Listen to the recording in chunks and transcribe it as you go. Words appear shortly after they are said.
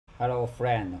Hello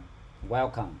friend,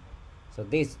 welcome. So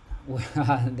this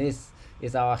this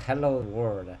is our hello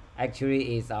world.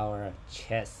 Actually, is our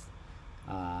chess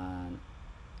uh,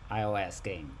 iOS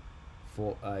game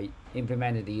for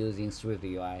implemented using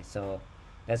SwiftUI. So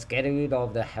let's get rid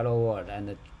of the hello world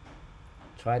and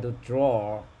try to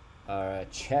draw a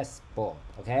chess board.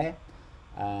 Okay,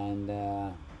 and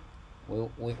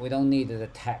we don't need the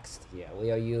text here.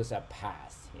 We'll use a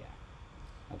path here.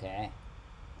 Okay.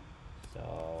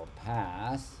 So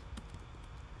pass,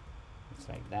 it's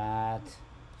like that.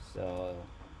 So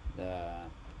the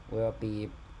will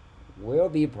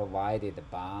be provided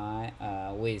by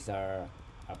with a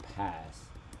path,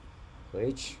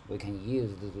 which we can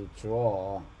use to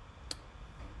draw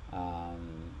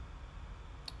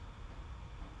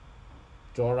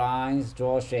draw lines,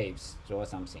 draw shapes, draw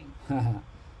something.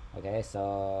 Okay,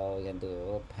 so we can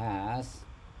do pass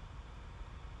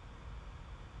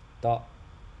dot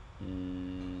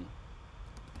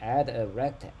add a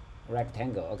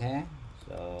rectangle. Okay,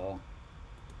 so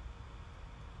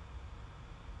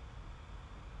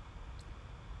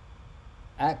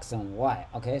x and y.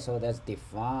 Okay, so let's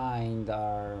define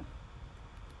our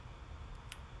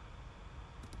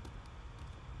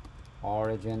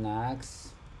origin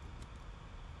x,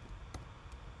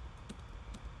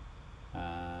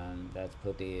 and let's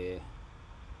put the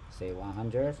say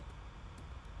 100.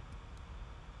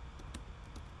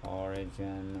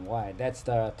 Origin y, that's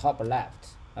the top left,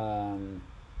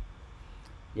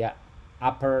 yeah,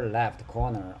 upper left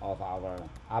corner of our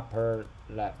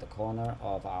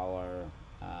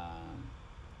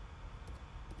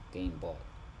game board,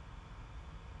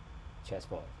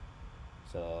 chessboard.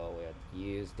 So we'll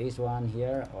use this one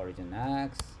here, origin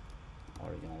x,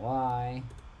 origin y,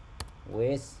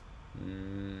 with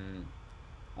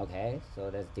okay, so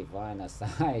let's define a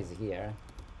size here,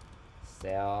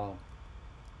 cell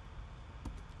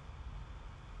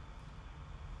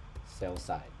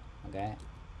side. Okay,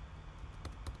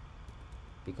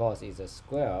 because it's a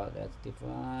square, let's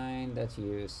define, let's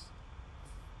use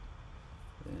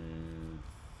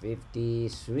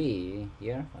 53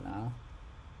 here for now.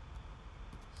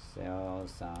 Cell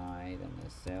side and the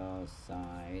cell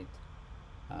side,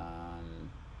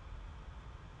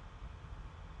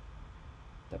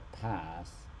 the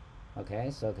path. Okay,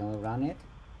 so can we run it?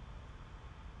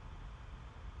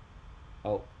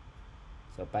 Oh,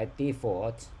 so by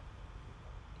default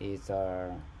is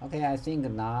okay. I think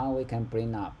now we can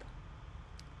bring up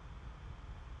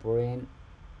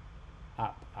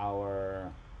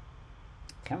our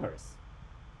canvas.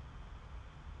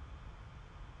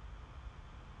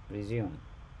 Resume.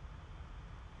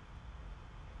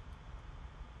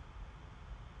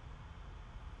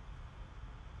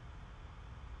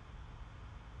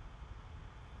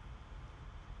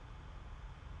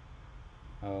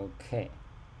 Okay,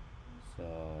 so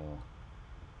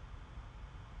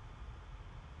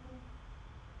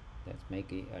let's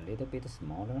make it a little bit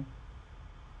smaller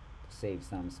to save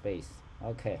some space.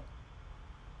 Okay,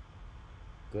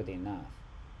 good enough.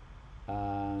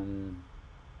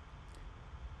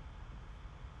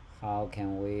 How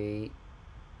can we?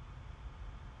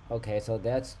 Okay, so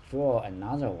let's draw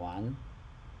another one.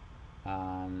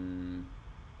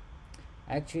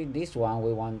 Actually, this one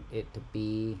we want it to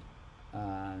be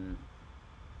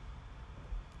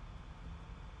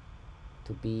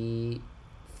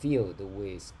filled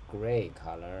with gray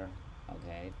color.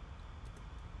 Okay,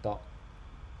 dot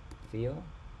fill.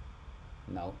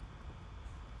 No,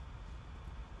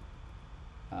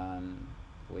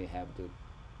 we have to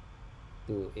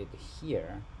do it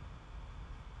here,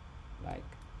 like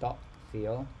dot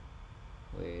fill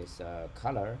with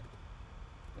color.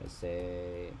 Let's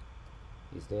say,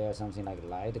 is there something like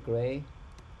light gray?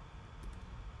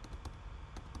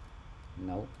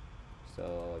 No,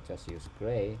 so just use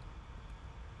gray.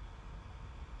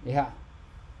 Yeah,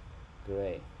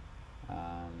 gray.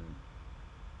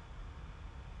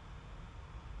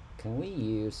 Can we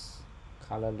use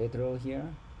color literal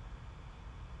here?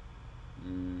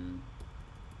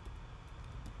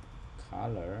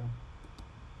 Color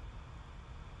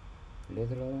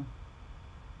literal?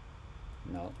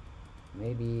 No.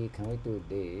 Maybe can we do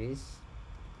this?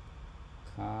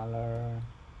 Color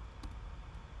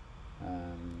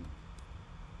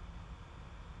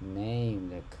name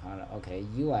the color. Okay,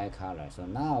 UI color. So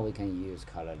now we can use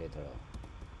color literal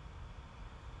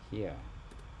here.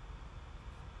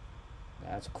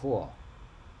 That's cool.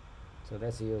 So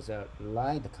let's use a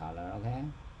light color. Okay,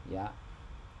 yeah.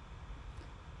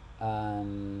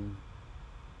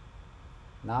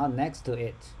 Now next to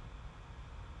it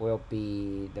will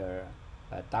be the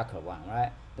darker one,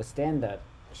 right? The standard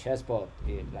chessboard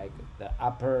is like the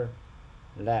upper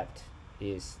left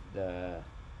is the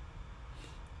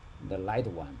light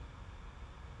one.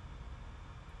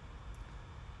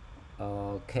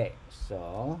 Okay,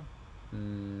 so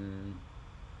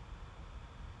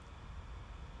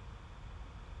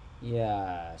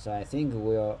yeah, so I think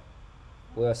we'll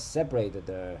separate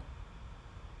the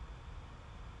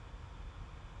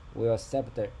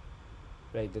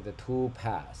two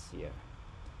paths here.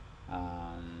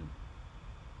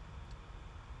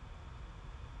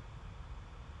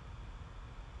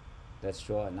 Let's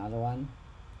draw another one.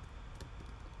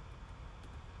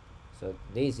 So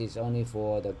this is only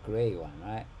for the gray one,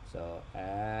 right? So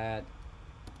add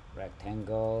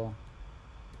rectangle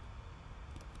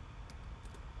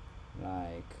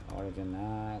like origin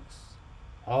X.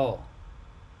 Oh,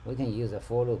 we can use a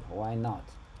for loop. Why not?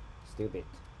 Stupid.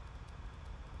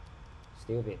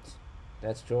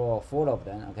 Let's draw 4 of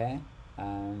them, okay?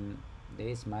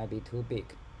 This might be too big,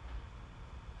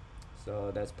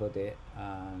 so let's put it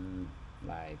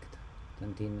like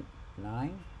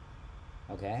 29.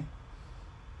 Okay,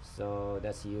 so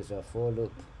let's use a for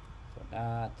loop for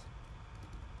that.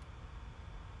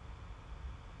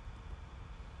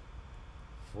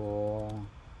 For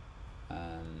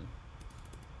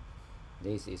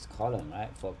this is column,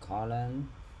 right? For column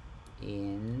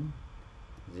in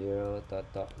 0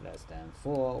 dot dot less than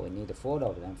 4, we need 4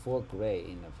 of them, 4 gray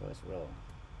in the first row.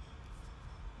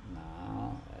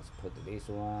 Now let's put this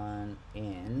one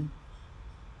in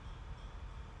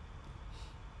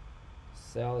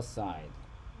cell side.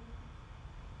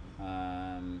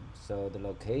 So the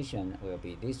location will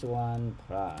be this one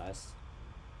plus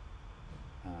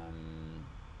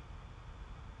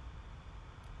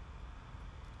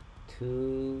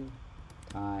 2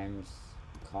 times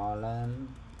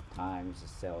column times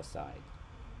cell side.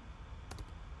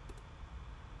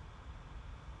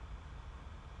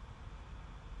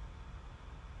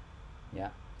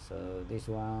 Yeah, so this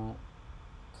one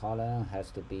column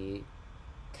has to be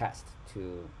cast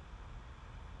to.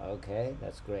 Okay,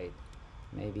 that's great.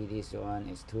 Maybe this one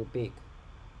is too big.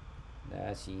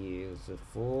 Let's use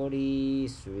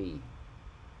 43.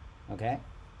 Okay,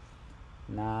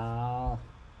 now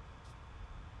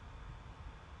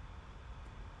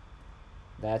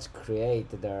let's create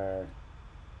the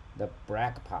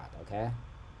black part. Okay,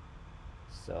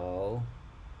 so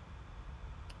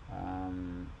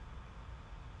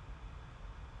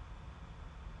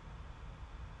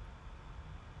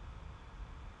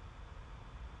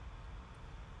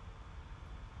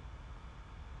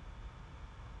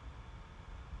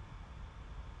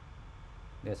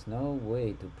there's no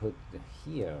way to put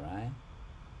here, right?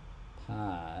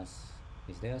 Pass.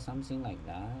 Is there something like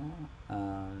that?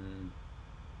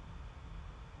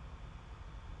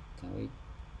 Can we?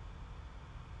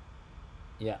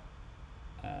 Yeah.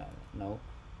 No.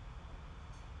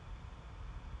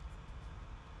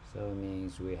 So it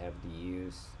means we have to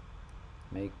use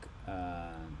make.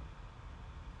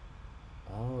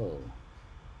 Oh.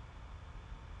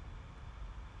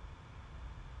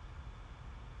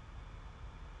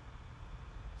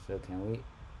 So can we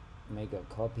make a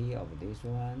copy of this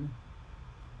one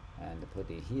and put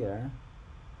it here,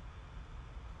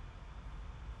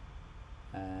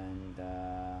 and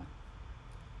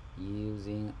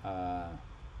using a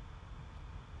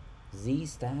Z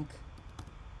stack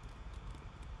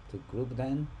to group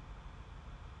them,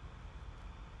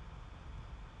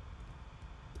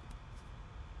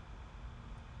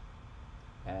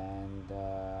 and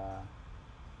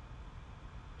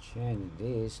change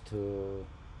this to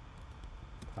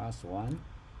 +1.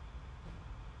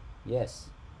 Yes,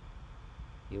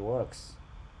 it works.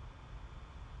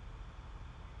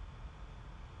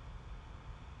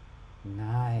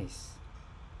 Nice,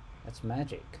 that's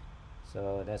magic.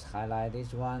 So let's highlight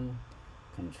this one,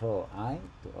 Control I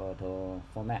to auto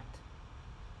format.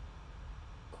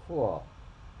 Cool.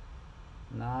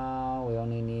 Now we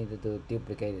only need to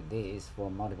duplicate this for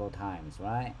multiple times,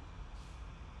 right?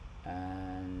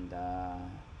 And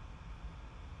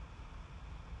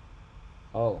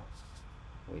oh,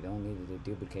 we don't need to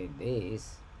duplicate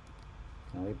this.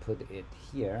 Can we put it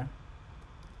here?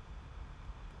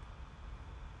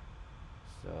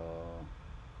 So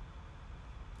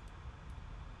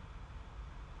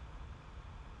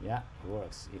yeah, it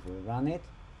works. If we run it,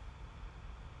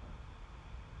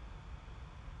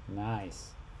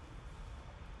 nice.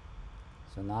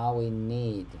 So now we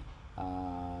need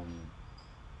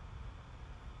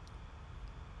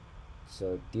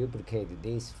so duplicate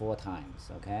this 4 times.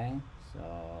 Okay,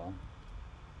 so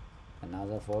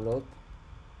another for loop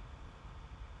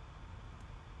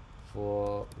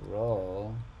for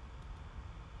row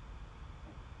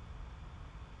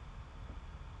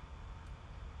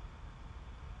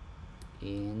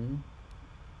in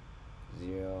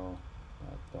 0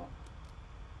 dot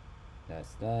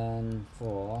less than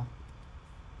 4.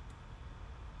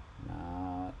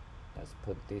 Now let's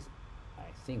put this.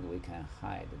 I think we can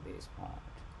hide this part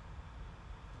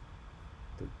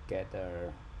to get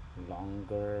a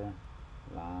longer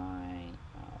line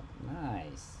out.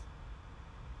 Nice.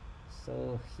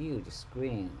 So huge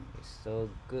screen is so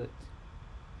good.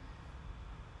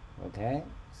 Okay,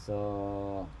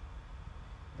 so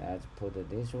let's put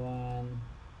this one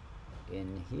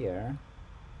in here.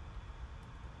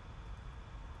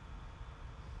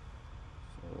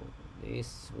 So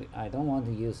this, I don't want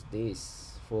to use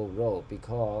this for row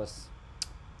because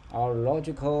our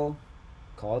logical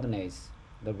coordinates,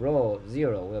 the row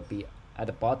 0 will be at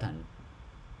the bottom,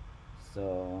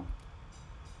 so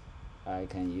I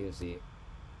can use it.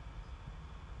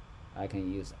 I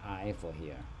can use I for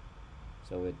here.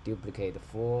 So we duplicate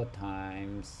 4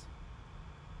 times,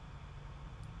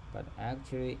 but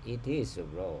actually it is a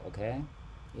row. Okay,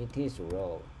 it is a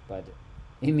row, but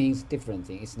it means different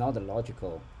thing. It's not a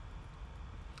logical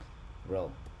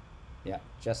row. Yeah,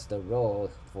 just the row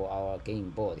for our game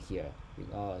board here,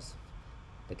 because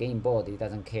the game board, it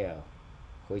doesn't care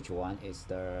which one is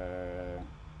the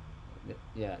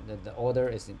order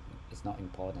is not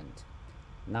important.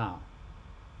 Now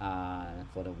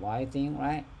for the Y thing,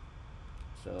 right?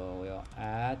 So we'll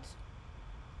add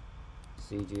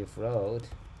CG float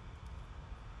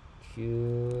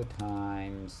 2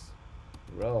 times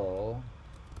row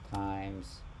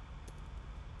times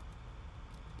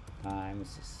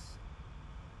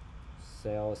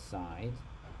cell side.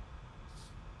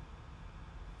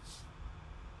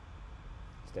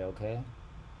 Is that okay?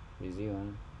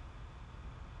 Resume.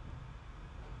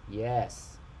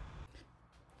 Yes.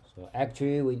 So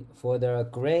actually, we for the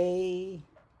gray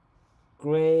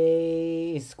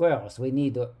squares, we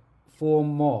need 4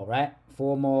 more, right?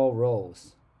 4 more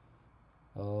rows.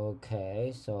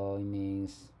 Okay, so it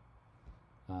means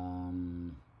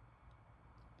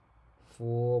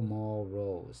 4 more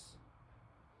rows.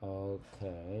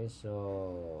 Okay,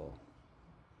 so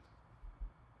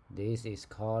this is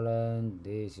column,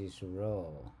 this is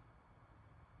row,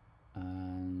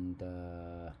 and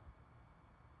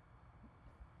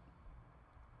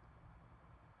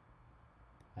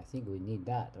I think we need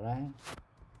that, right?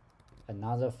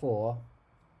 Another 4,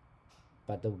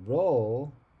 but the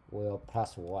row will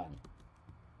 +1,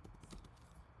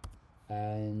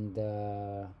 and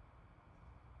the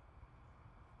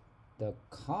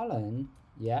column,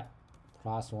 yeah,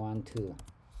 +1 too.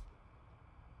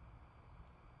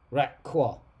 Right,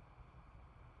 cool.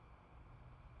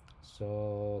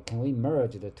 So can we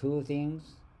merge the 2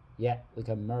 things? Yeah, we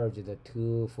can merge the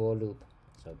 2 for loop.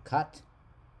 So cut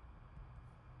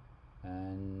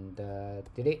and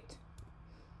delete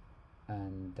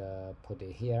and put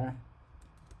it here.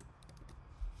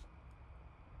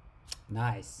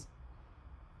 Nice.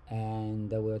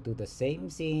 And we'll do the same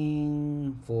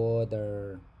thing for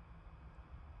the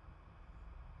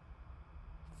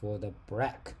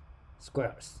black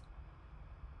squares.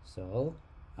 So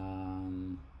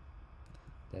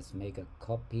let's make a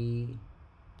copy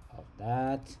of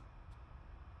that.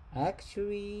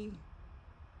 Actually,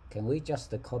 can we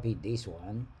just copy this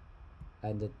one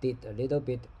and did a little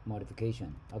bit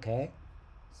modification? Okay,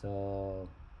 so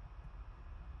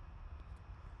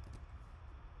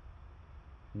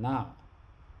now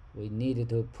we need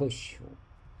to push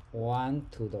 1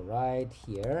 to the right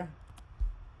here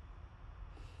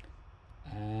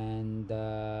and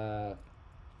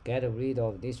get rid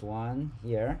of this one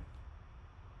here.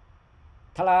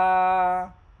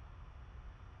 Ta-da!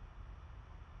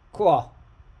 Cool.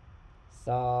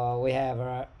 So we have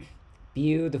a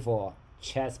beautiful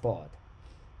chessboard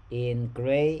in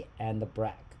gray and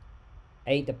black,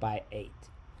 8 by 8.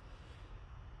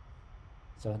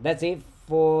 So that's it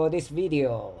for this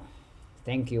video.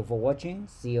 Thank you for watching.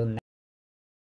 See you next